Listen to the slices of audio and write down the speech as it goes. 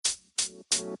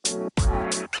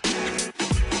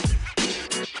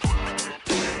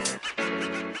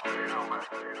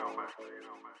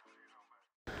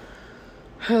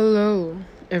Hello,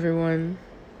 everyone.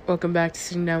 Welcome back to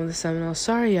Sitting Down with the Seminole.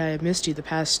 Sorry I missed you the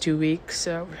past 2 weeks.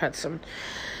 We've had some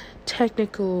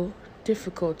technical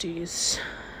difficulties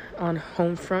on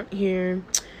home front here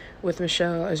with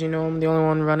Michelle. As you know, I'm the only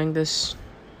one running this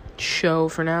show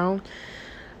for now.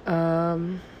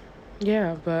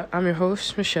 But I'm your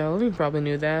host, Michelle. You probably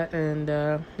knew that. And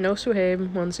no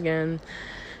Suhaib, once again.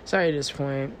 Sorry to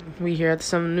disappoint. We here at the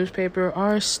Seminole newspaper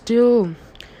are still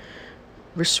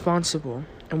responsible,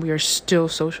 and we are still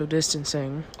social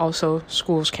distancing. Also,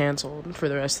 school's canceled for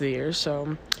the rest of the year,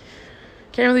 so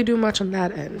can't really do much on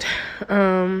that end.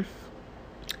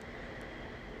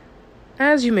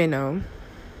 As you may know,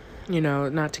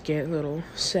 not to get a little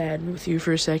sad with you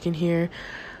for a second here,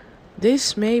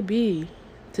 this may be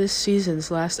this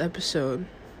season's last episode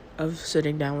of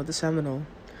Sitting Down with the Seminole.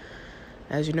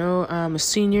 As you know, I'm a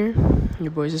senior.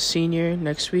 Your boy's a senior.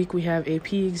 Next week we have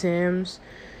AP exams.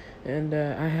 And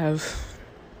I have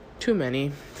too many,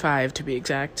 5 to be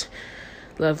exact.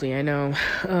 Lovely, I know.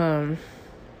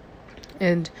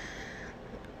 And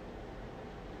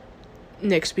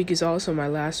next week is also my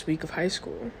last week of high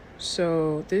school.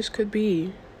 So this could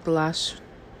be the last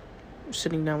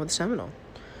Sitting Down with the Seminole.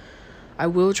 I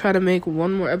will try to make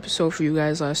one more episode for you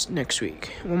guys next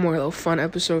week. One more little fun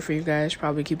episode for you guys.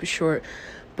 Probably keep it short.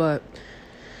 But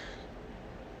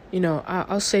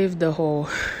I'll save the whole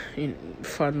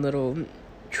fun little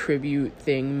tribute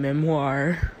thing,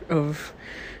 memoir of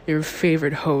your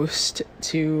favorite host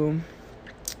to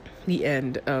the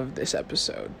end of this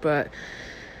episode. But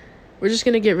we're just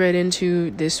going to get right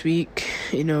into this week.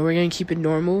 We're going to keep it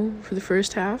normal for the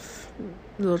first half.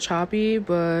 A little choppy,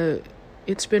 but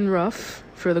it's been rough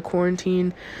for the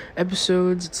quarantine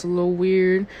episodes. It's a little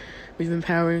weird. We've been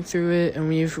powering through it, and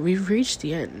we've reached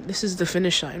the end. This is the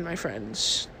finish line, my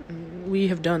friends. We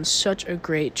have done such a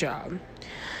great job.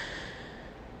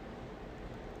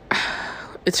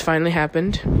 It's finally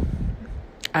happened.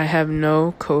 I have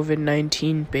no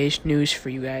COVID-19 based news for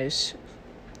you guys.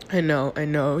 I know.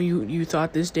 You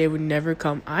thought this day would never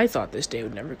come. I thought this day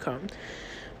would never come.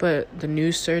 But the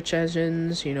news search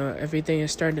engines, everything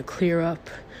is starting to clear up.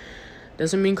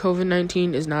 Doesn't mean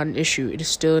COVID-19 is not an issue. It is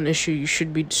still an issue. You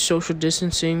should be social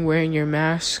distancing, wearing your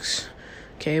masks,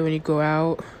 okay, when you go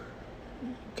out.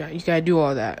 You gotta do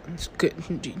all that. It's good.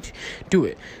 Do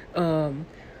it.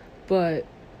 But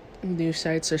news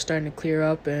sites are starting to clear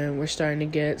up, and we're starting to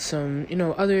get some,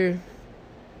 other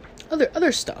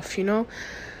stuff.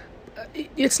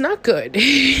 It's not good.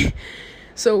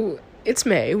 So it's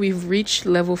May. We've reached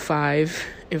level 5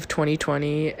 of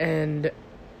 2020, and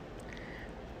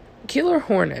killer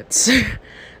hornets.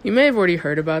 You may have already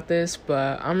heard about this,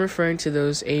 but I'm referring to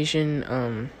those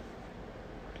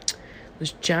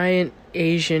those giant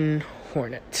Asian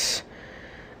hornets.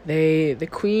 The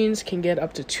queens can get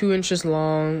up to 2 inches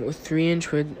long with 3-inch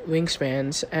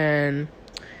wingspans, and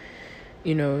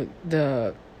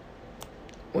the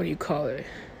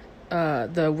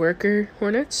worker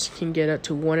hornets can get up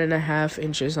to 1.5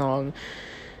 inches long,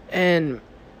 and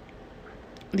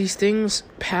these things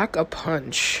pack a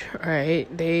punch. All right,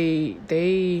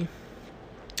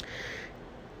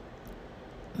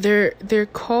 They're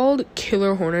called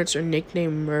killer hornets, or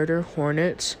nicknamed murder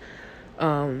hornets,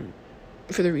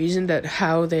 for the reason that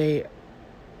how they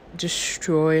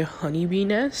destroy honeybee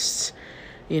nests,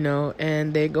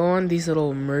 and they go on these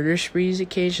little murder sprees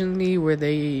occasionally where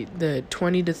the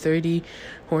 20 to 30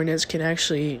 hornets can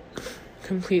actually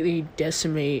completely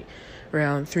decimate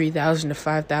around 3,000 to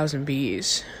 5,000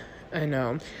 bees. I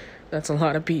know, that's a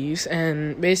lot of bees,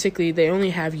 and basically they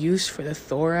only have use for the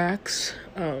thorax,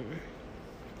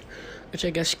 which I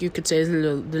guess you could say is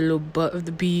the little butt of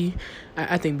the bee.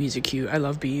 I think bees are cute. I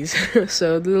love bees.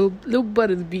 So the little butt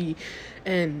of the bee,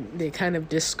 and they kind of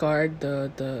discard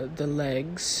the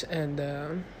legs and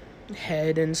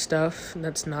head and stuff.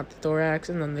 That's not the thorax,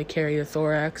 and then they carry the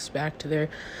thorax back to their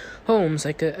homes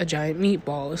like a giant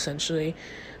meatball, essentially.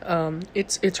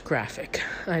 It's graphic,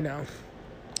 I know.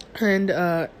 And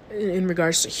in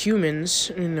regards to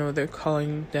humans, they're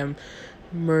calling them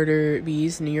murder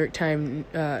bees. New York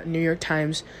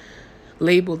Times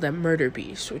labeled them murder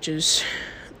bees, which is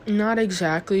not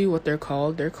exactly what they're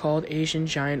called. They're called Asian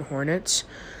giant hornets,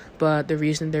 but the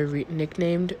reason they're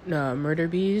nicknamed murder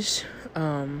bees,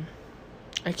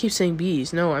 I keep saying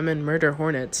bees. No, I meant murder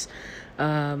hornets.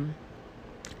 The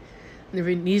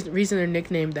reason they're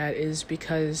nicknamed that is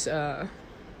because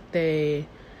their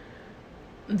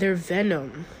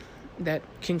venom that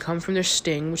can come from their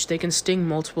sting, which they can sting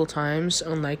multiple times,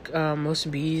 unlike most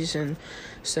bees and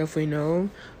stuff we know.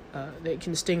 They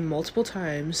can sting multiple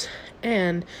times,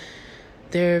 and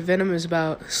their venom is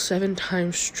about 7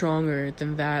 times stronger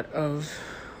than that of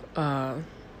a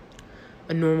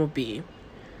normal bee.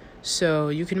 So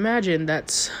you can imagine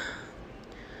that's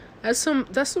some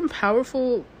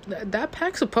powerful, that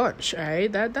packs a punch. All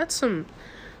right, that's some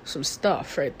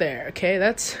stuff right there. Okay,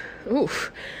 that's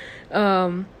oof.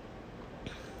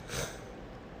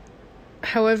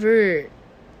 However,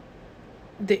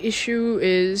 the issue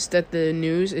is that the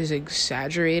news is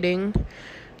exaggerating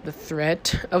the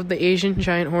threat of the Asian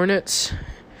giant hornets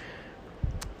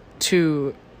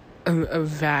to a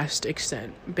vast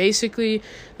extent. Basically,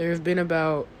 there have been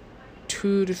about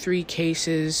 2 to 3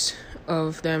 cases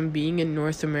of them being in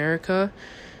North America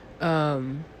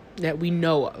that we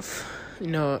know of.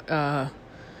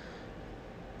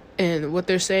 And what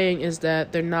they're saying is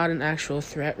that they're not an actual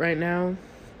threat right now,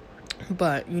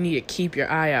 but you need to keep your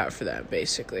eye out for that,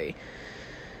 basically.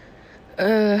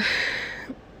 They're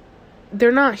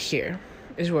not here,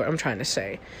 is what I'm trying to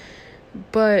say.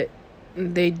 But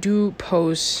they do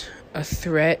pose a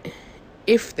threat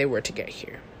if they were to get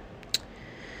here.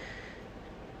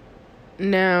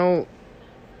 Now,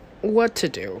 what to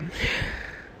do?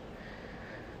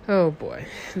 Oh boy,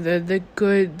 the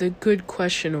good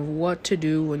question of what to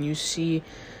do when you see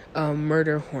a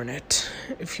murder hornet,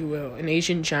 if you will, an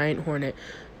Asian giant hornet.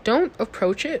 Don't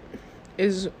approach it,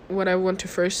 is what I want to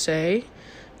first say.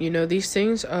 These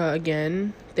things,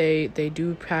 again, they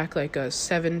do pack like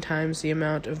 7 times the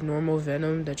amount of normal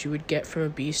venom that you would get from a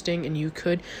bee sting, and you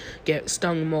could get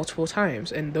stung multiple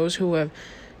times. And those who have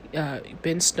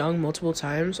been stung multiple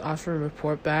times often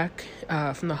report back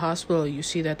from the hospital. You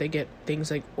see that they get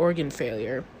things like organ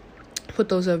failure, but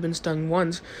those that have been stung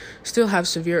once still have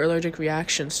severe allergic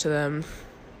reactions to them,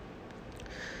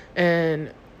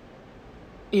 and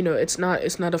it's not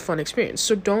a fun experience.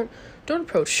 So don't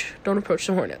approach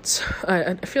the hornets.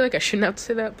 I feel like I shouldn't have to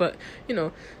say that, but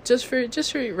just for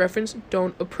reference,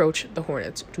 don't approach the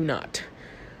hornets. Do not.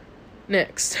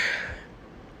 Next,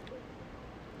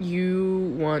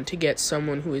 you want to get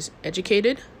someone who is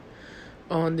educated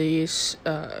on this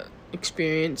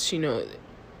experience,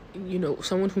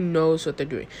 someone who knows what they're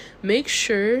doing. Make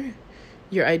sure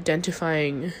you're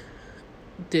identifying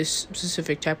this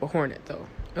specific type of hornet, though,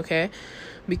 okay?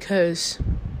 Because,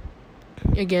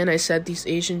 again, I said these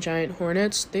Asian giant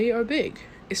hornets, they are big,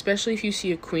 especially if you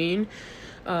see a queen,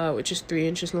 which is 3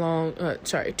 inches long,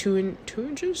 2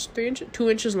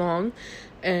 inches long,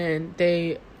 and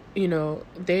they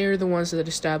are the ones that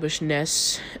establish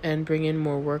nests and bring in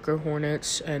more worker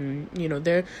hornets, and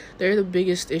they're the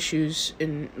biggest issues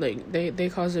in, like, they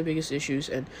cause the biggest issues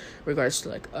in regards to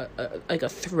like a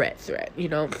threat.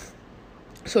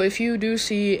 So if you do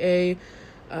see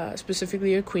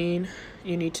specifically a queen,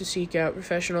 you need to seek out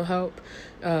professional help.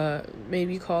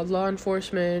 Maybe call law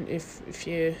enforcement if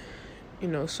you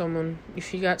got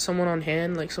someone on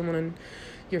hand, like someone in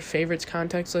your favorites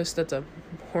contacts list that's a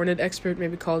hornet expert,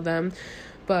 maybe call them.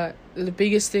 But the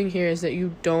biggest thing here is that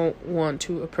you don't want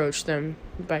to approach them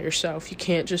by yourself. You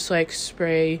can't just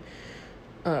spray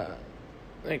bug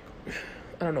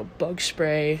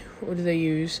spray. What do they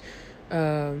use?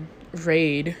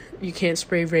 Raid. You can't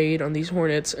spray Raid on these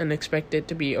hornets and expect it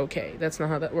to be okay. That's not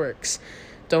how that works.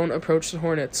 Don't approach the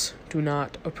hornets. Do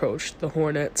not approach the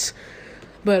hornets.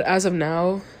 But as of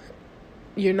now,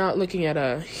 you're not looking at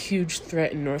a huge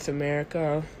threat in North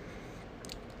America.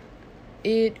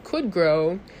 It could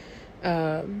grow,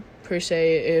 per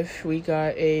se, if we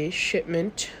got a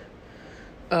shipment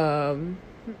of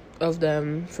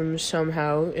them from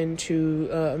somehow into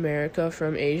America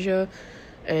from Asia,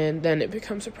 and then it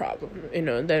becomes a problem.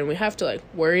 Then we have to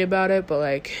worry about it,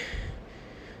 but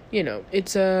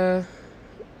it's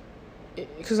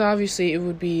because obviously it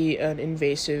would be an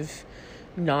invasive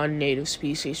non-native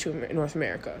species to North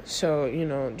America. So,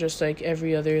 just like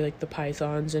every other, the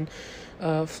pythons in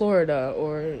Florida,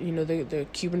 or, the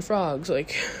Cuban frogs,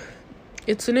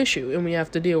 it's an issue, and we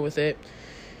have to deal with it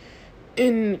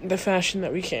in the fashion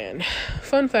that we can.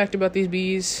 Fun fact about these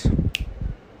bees,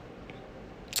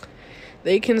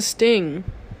 they can sting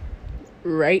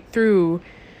right through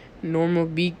normal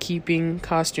beekeeping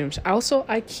costumes. Also,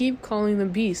 I keep calling them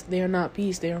bees. They are not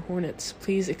bees, they are hornets.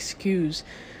 Please excuse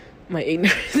my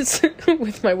ignorance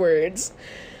with my words.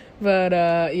 But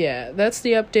yeah, that's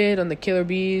the update on the killer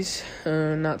bees.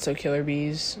 Not so killer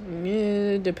bees.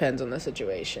 It depends on the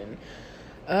situation.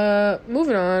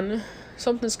 Moving on.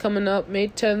 Something's coming up May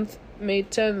 10th,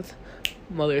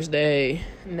 Mother's Day.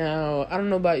 Now, I don't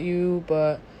know about you,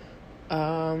 but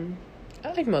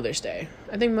I like Mother's Day.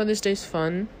 I think Mother's Day's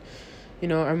fun.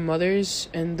 Our mothers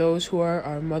and those who are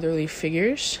our motherly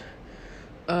figures,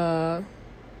 they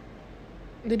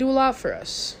do a lot for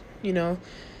us,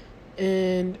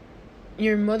 and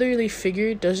your motherly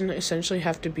figure doesn't essentially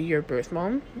have to be your birth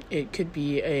mom. It could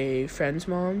be a friend's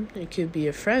mom. It could be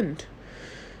a friend.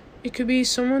 It could be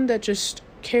someone that just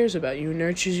cares about you,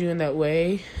 nurtures you in that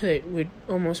way that would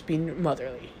almost be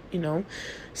motherly,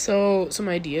 So some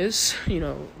ideas,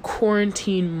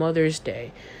 quarantine Mother's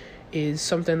Day is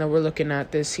something that we're looking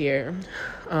at this year.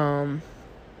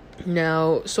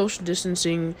 Now, social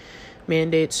distancing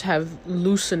mandates have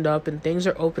loosened up and things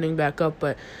are opening back up,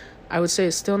 but I would say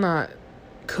it's still not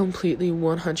completely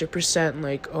 100%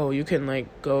 like, oh, you can like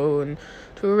go and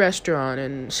to a restaurant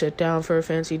and sit down for a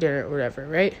fancy dinner or whatever,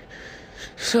 right?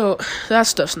 So that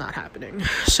stuff's not happening.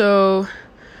 So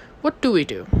what do we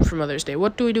do for Mother's Day?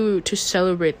 What do we do to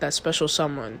celebrate that special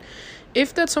someone?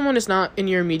 If that someone is not in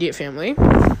your immediate family,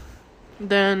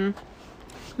 then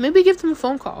maybe give them a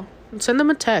phone call. Send them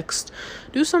a text.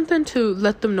 Do something to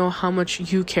let them know how much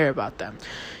you care about them.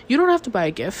 You don't have to buy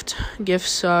a gift.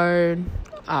 Gifts are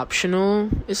optional,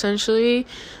 essentially.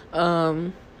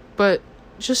 But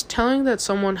just telling that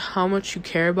someone how much you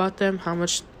care about them, how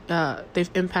much they've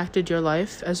impacted your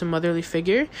life as a motherly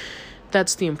figure,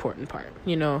 that's the important part,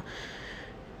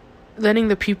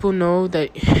 Letting people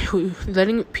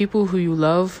who you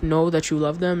love know that you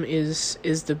love them is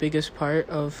the biggest part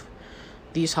of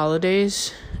these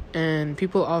holidays. And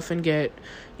people often get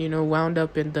wound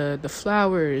up in the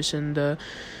flowers and the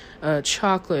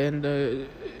chocolate and the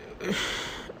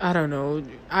I don't know,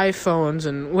 iPhones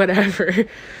and whatever.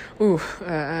 Ooh,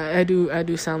 I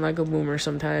do sound like a boomer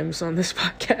sometimes on this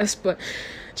podcast, but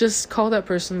just call that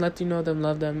person, let them know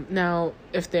love them. Now,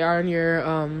 if they are in your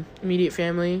immediate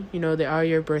family, they are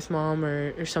your birth mom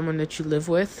or someone that you live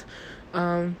with,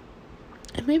 and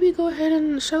maybe go ahead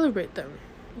and celebrate them.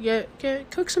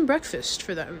 Cook some breakfast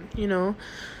for them,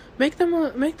 Make them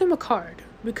a card,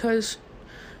 because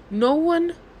no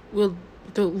one will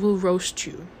roast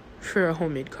you for a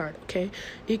homemade card, okay?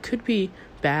 It could be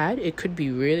bad, it could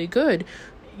be really good.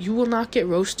 You will not get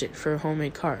roasted for a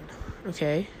homemade card,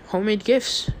 okay? Homemade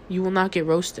gifts, you will not get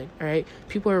roasted, all right?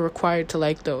 People are required to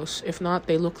like those. If not,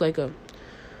 they look like a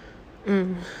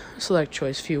select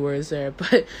choice, few words there,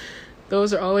 but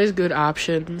those are always good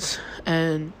options.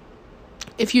 And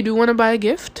if you do want to buy a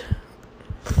gift,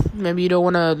 maybe you don't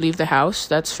want to leave the house,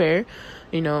 that's fair.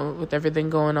 With everything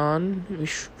going on, we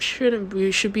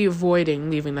should be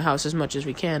avoiding leaving the house as much as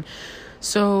we can.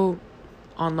 So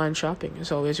online shopping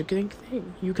is always a good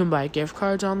thing. You can buy gift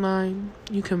cards online.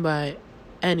 You can buy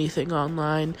anything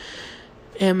online.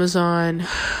 Amazon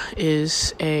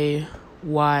is a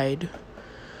wide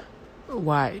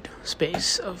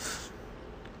space of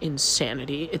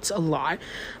insanity. It's a lot.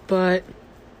 But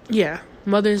yeah,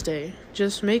 Mother's Day.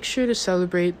 Just make sure to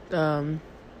celebrate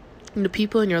the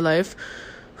people in your life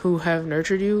who have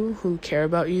nurtured you, who care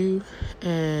about you,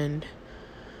 and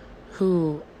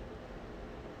who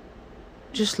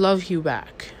just love you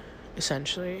back,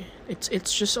 essentially.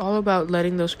 It's just all about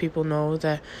letting those people know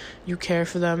that you care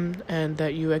for them and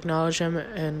that you acknowledge them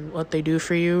and what they do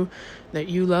for you, that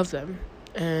you love them.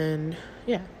 And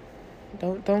yeah,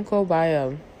 don't go buy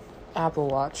a Apple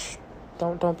Watch.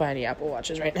 Don't buy any Apple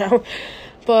Watches right now.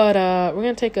 But we're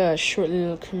gonna take a short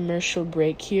little commercial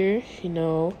break here.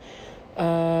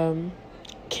 Can't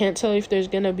tell if there's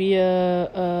gonna be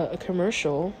a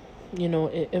commercial.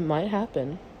 It might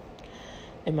happen.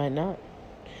 It might not.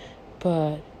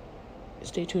 But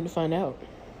stay tuned to find out.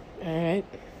 Alright,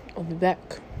 I'll be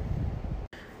back.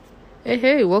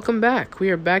 Hey, welcome back. We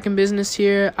are back in business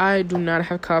here. I do not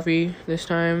have coffee this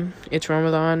time. It's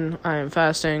Ramadan. I am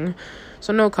fasting.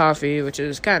 So no coffee, which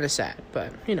is kind of sad,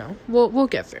 but, we'll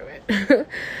get through it.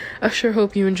 I sure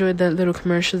hope you enjoyed that little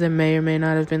commercial that may or may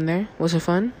not have been there. Was it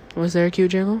fun? Was there a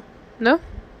cute jingle? No?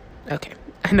 Okay.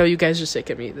 I know you guys are sick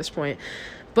of me at this point.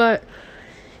 But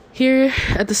here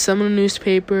at the Seminole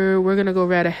newspaper, we're going to go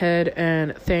right ahead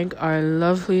and thank our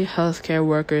lovely healthcare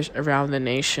workers around the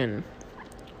nation.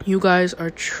 You guys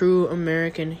are true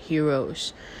American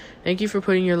heroes. Thank you for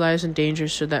putting your lives in danger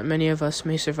so that many of us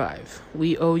may survive.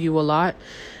 We owe you a lot,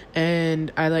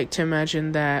 and I like to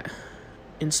imagine that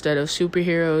instead of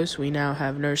superheroes, we now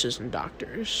have nurses and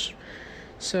doctors.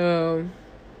 So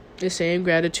the same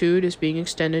gratitude is being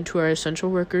extended to our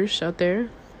essential workers out there.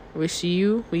 We see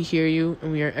you, we hear you,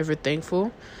 and we are ever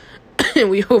thankful. And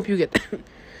we hope you get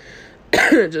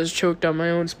just choked on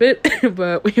my own spit,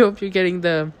 but we hope you're getting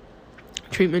the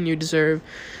treatment you deserve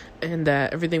and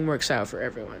that everything works out for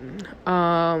everyone.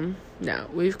 Now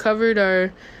we've covered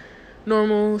our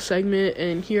normal segment,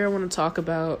 and here I want to talk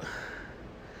about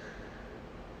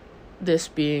this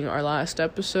being our last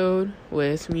episode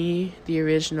with me, the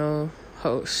original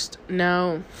host.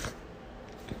 Now,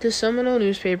 the Seminole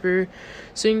newspaper,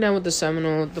 sitting down with the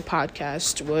Seminole, the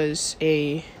podcast, was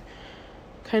a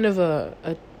kind of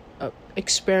a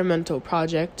experimental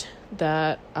project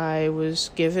that I was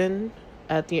given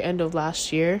at the end of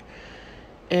last year,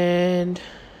 and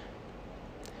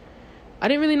I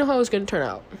didn't really know how it was going to turn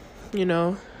out.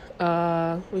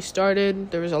 We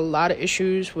started, there was a lot of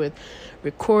issues with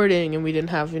recording, and we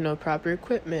didn't have, proper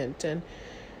equipment, and,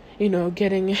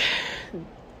 getting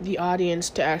the audience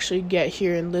to actually get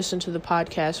here and listen to the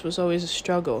podcast was always a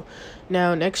struggle.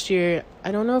 Now, next year,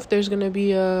 I don't know if there's going to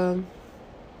be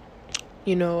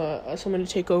someone to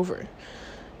take over,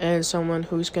 and someone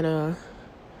who's going to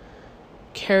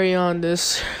carry on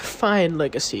this fine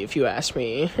legacy, if you ask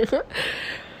me.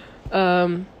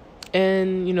 And,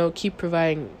 keep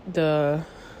providing the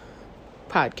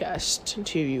podcast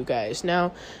to you guys.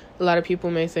 Now, a lot of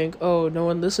people may think, oh, no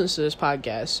one listens to this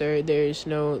podcast, or there's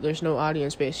no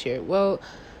audience base here. Well,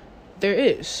 there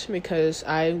is, because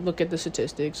I look at the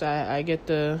statistics, I get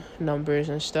the numbers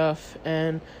and stuff,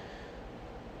 and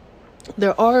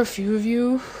there are a few of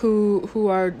you who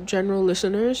are general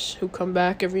listeners who come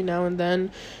back every now and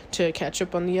then to catch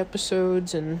up on the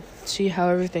episodes and see how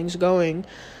everything's going.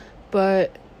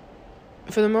 But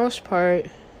for the most part,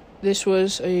 this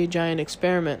was a giant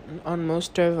experiment on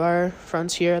most of our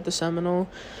fronts here at the Seminole.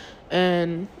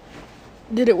 And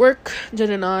did it work?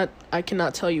 Did it not? I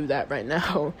cannot tell you that right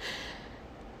now.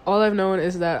 All I've known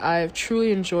is that I've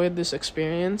truly enjoyed this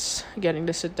experience, getting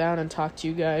to sit down and talk to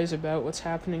you guys about what's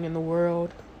happening in the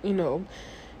world.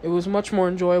 It was much more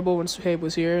enjoyable when Suhaib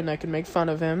was here and I could make fun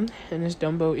of him and his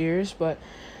Dumbo ears, but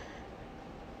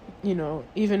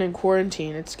even in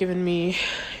quarantine, it's given me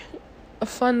a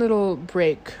fun little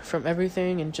break from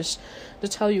everything and just to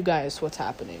tell you guys what's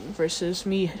happening versus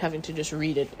me having to just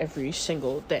read it every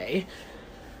single day.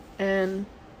 And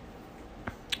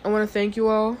I want to thank you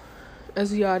all as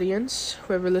the audience,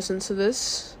 whoever listens to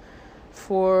this,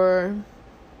 for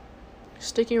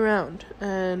sticking around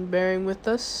and bearing with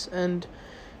us. And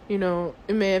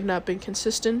it may have not been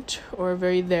consistent or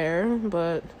very there,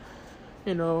 but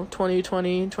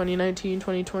 2020, 2019,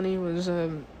 2020 was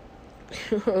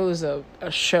it was a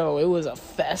show. It was a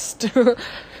fest.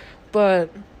 But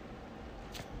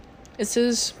this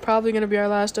is probably going to be our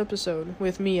last episode,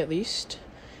 with me at least.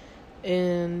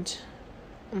 And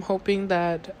I'm hoping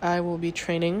that I will be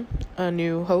training a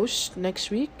new host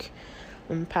next week.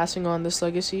 I'm passing on this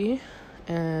legacy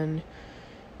and,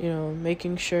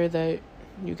 making sure that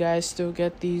you guys still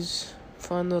get these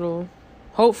fun little,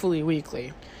 hopefully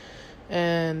weekly.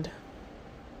 And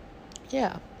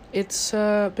yeah, it's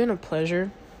been a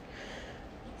pleasure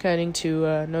getting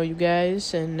to know you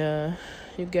guys, and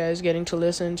you guys getting to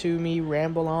listen to me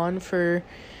ramble on for,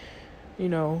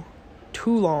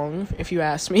 too long, if you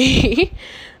ask me.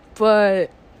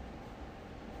 But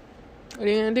what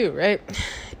are you gonna do, right?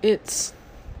 It's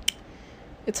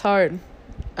hard.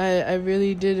 I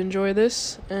really did enjoy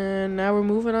this, and now we're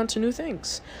moving on to new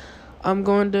things. I'm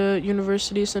going to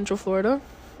University of Central Florida.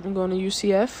 I'm going to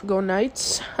UCF. Go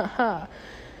Knights.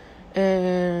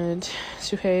 And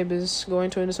Suhaib is going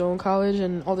to his own college,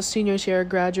 and all the seniors here are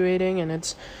graduating, and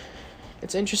it's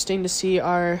interesting to see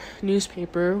our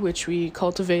newspaper, which we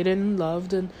cultivated and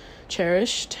loved and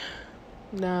cherished,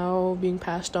 now being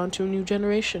passed on to a new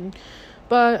generation.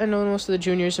 But I know most of the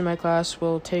juniors in my class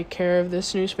will take care of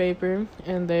this newspaper,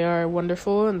 and they are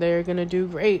wonderful, and they're going to do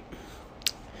great.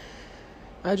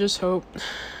 I just hope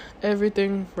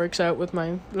everything works out with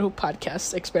my little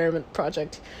podcast experiment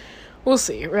project. We'll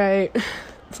see, right?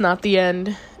 It's not the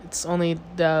end. It's only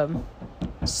the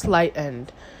slight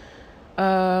end.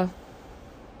 If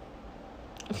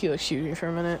you'll excuse me for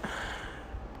a minute.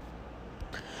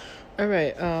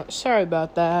 Alright, sorry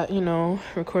about that.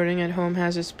 Recording at home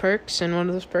has its perks, and one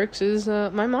of those perks is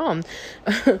my mom.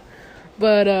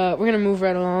 But we're gonna move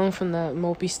right along from that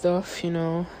mopey stuff,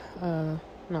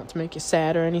 not to make you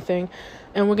sad or anything.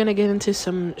 And we're gonna get into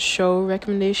some show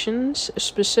recommendations,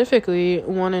 specifically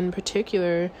one in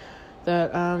particular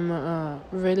that I'm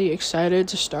really excited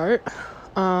to start.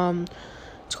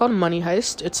 It's called Money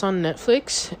Heist. It's on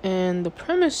Netflix, and the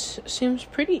premise seems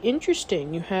pretty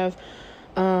interesting. You have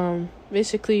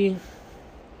basically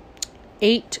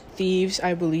 8 thieves,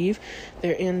 I believe.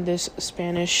 They're in this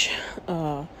Spanish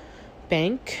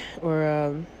bank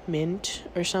or mint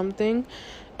or something,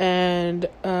 and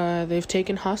they've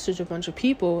taken hostage a bunch of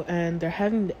people, and they're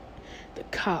having the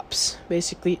cops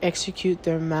basically execute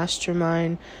their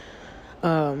mastermind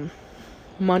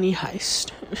Money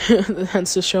Heist.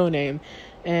 That's the show name.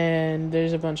 And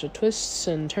there's a bunch of twists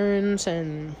and turns,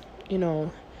 and,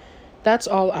 that's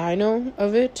all I know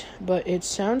of it, but it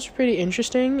sounds pretty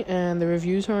interesting, and the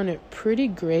reviews on it pretty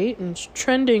great, and it's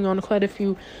trending on quite a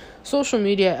few social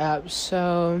media apps,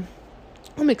 so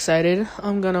I'm excited.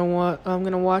 I'm gonna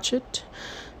watch it.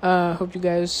 Hope you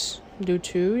guys do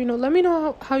too. Let me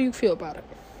know how you feel about it.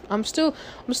 I'm still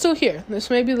here. This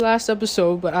may be the last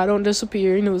episode, but I don't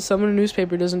disappear. Some of the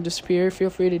newspaper doesn't disappear. Feel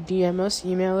free to DM us,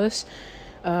 email us,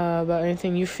 about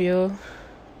anything you feel.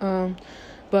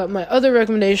 But my other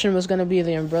recommendation was going to be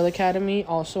The Umbrella Academy,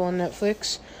 also on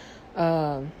Netflix.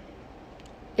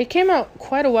 It came out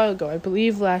quite a while ago, I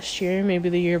believe last year, maybe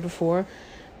the year before.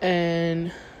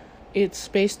 And it's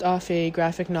based off a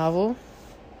graphic novel.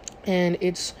 And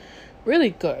it's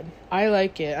really good. I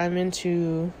like it. I'm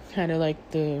into kind of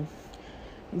like the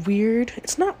weird.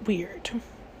 It's not weird.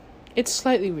 It's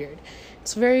slightly weird.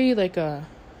 It's very like a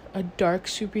dark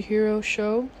superhero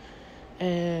show.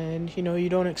 And, you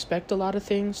don't expect a lot of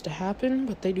things to happen,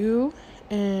 but they do.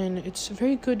 And it's a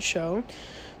very good show.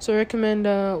 So I recommend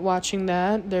watching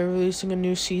that. They're releasing a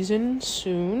new season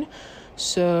soon.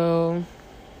 So,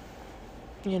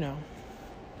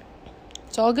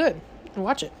 it's all good.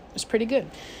 Watch it. It's pretty good.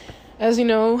 As you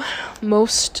know,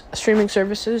 most streaming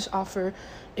services offer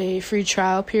a free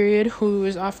trial period. Hulu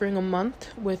is offering a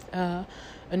month with a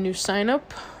new sign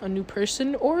up, a new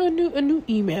person, or a new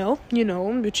email,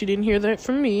 but you didn't hear that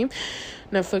from me.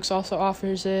 Netflix also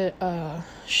offers it.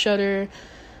 Shudder,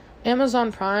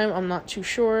 Amazon Prime, I'm not too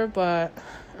sure, but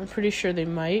I'm pretty sure they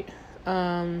might.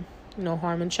 No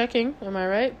harm in checking, am I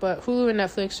right? But Hulu and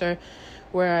Netflix are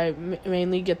where I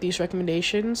mainly get these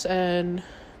recommendations, and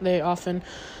they often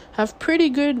have pretty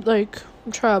good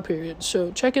trial periods.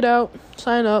 So check it out,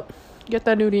 sign up, get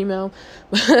that new email.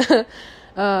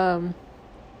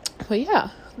 But yeah,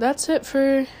 that's it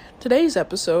for today's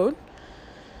episode.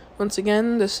 Once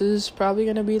again, this is probably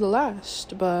going to be the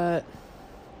last, but,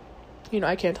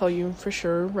 I can't tell you for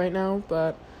sure right now,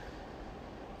 but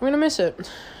I'm going to miss it.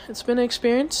 It's been an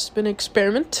experience, it's been an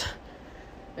experiment,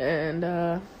 and,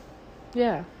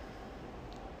 yeah.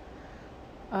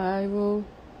 I will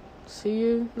see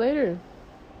you later.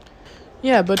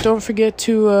 Yeah, but don't forget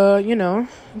to,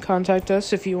 contact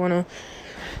us if you want to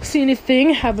see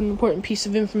anything, have an important piece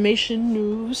of information,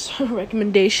 news,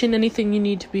 recommendation, anything you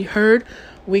need to be heard,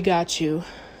 we got you.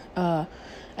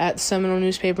 At Seminole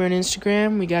Newspaper on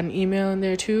Instagram, we got an email in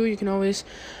there too. You can always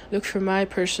look for my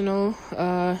personal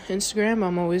Instagram.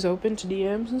 I'm always open to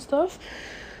DMs and stuff.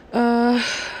 But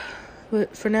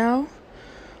for now,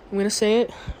 I'm gonna say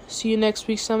it. See you next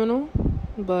week, Seminole.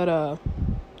 But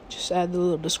just add the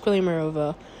little disclaimer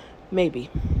of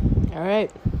maybe. All right,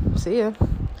 see ya.